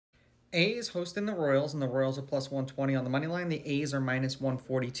A's hosting the Royals, and the Royals are plus 120 on the money line. The A's are minus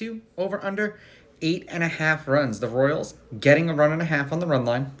 142. Over under 8.5 runs. The Royals, getting a run and a half on the run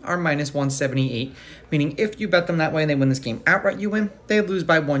line, are minus 178, meaning if you bet them that way and they win this game outright, you win. They lose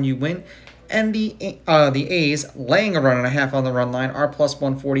by 1, you win. And the A's, laying a run and a half on the run line, are plus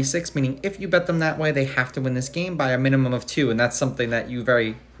 146, meaning if you bet them that way, they have to win this game by a minimum of 2, and that's something that you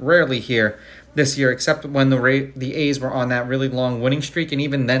very rarely hear this year, except when the A's were on that really long winning streak, and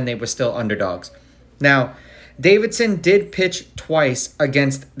even then they were still underdogs. Now, Davidson did pitch twice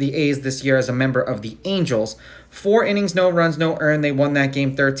against the A's this year as a member of the Angels. 4 innings, no runs, no earned. They won that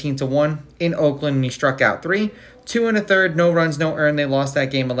game 13-1 in Oakland, and he struck out 3. 2 1/3, no runs, no earned. They lost that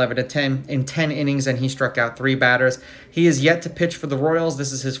game 11-10 in 10 innings, and he struck out 3 batters. He is yet to pitch for the Royals.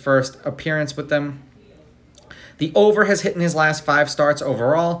 This is his first appearance with them. The over has hit in his last 5 starts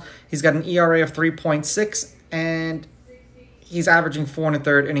overall. He's got an ERA of 3.6, and he's averaging 4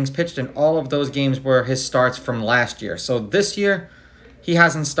 1/3 innings pitched, and all of those games were his starts from last year. So this year, he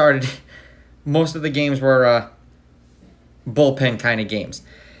hasn't started. Most of the games were bullpen kind of games.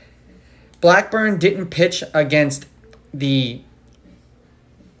 Blackburn didn't pitch against the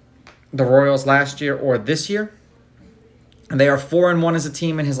Royals last year or this year. They are 4-1 as a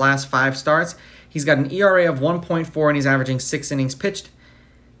team in his last 5 starts. He's got an ERA of 1.4, and he's averaging 6 innings pitched.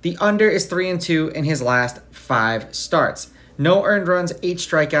 The under is 3-2 in his last 5 starts. No earned runs, 8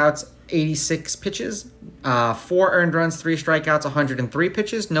 strikeouts, 86 pitches. 4 earned runs, 3 strikeouts, 103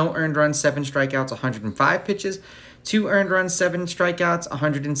 pitches. No earned runs, 7 strikeouts, 105 pitches. 2 earned runs, 7 strikeouts,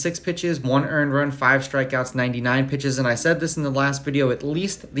 106 pitches. 1 earned run, 5 strikeouts, 99 pitches. And I said this in the last video, at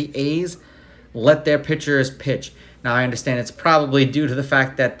least the A's let their pitchers pitch. Now, I understand it's probably due to the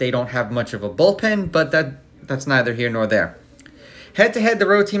fact that they don't have much of a bullpen, but that's neither here nor there. Head-to-head, the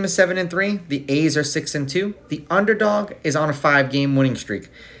road team is 7-3. The A's are 6-2. The underdog is on a 5-game winning streak.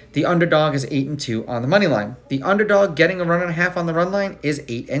 The underdog is 8-2 on the money line. The underdog getting a run and a half on the run line is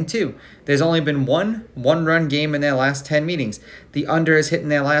 8-2. There's only been one one-run game in their last 10 meetings. The under is hit in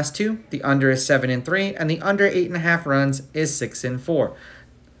their last 2. The under is 7-3, and the under 8.5 runs is 6-4.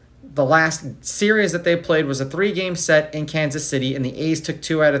 The last series that they played was a 3-game set in Kansas City, and the A's took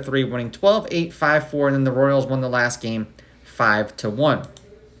 2 out of 3, winning 12-8, 5-4, and then the Royals won the last game 5-1.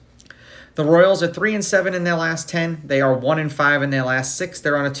 The Royals are 3-7 in their last 10. They are 1-5 in their last 6.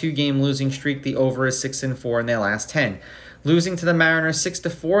 They're on a 2-game losing streak. The over is 6-4 in their last 10. Losing to the Mariners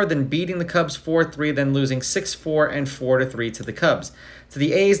 6-4, then beating the Cubs 4-3, then losing 6-4 and 4-3 to the Cubs. To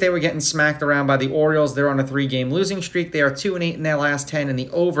the A's, they were getting smacked around by the Orioles. They're on a 3-game losing streak. They are 2-8 in their last 10, and the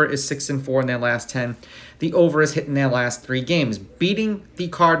over is 6-4 in their last 10. The over is hit in their last 3 games, beating the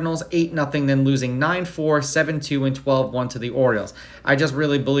Cardinals 8-0, then losing 9-4, 7-2, and 12-1 to the Orioles. I just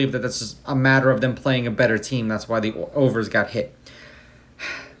really believe that this is a matter of them playing a better team. That's why the overs got hit.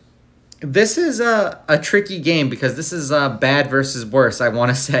 This is a tricky game because this is bad versus worse, I want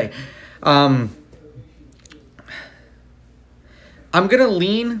to say. I'm going to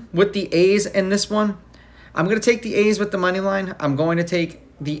lean with the A's in this one. I'm going to take the A's with the money line. I'm going to take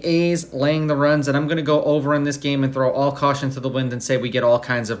the A's laying the runs, and I'm going to go over in this game and throw all caution to the wind and say we get all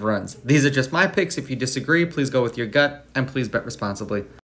kinds of runs. These are just my picks. If you disagree, please go with your gut, and please bet responsibly.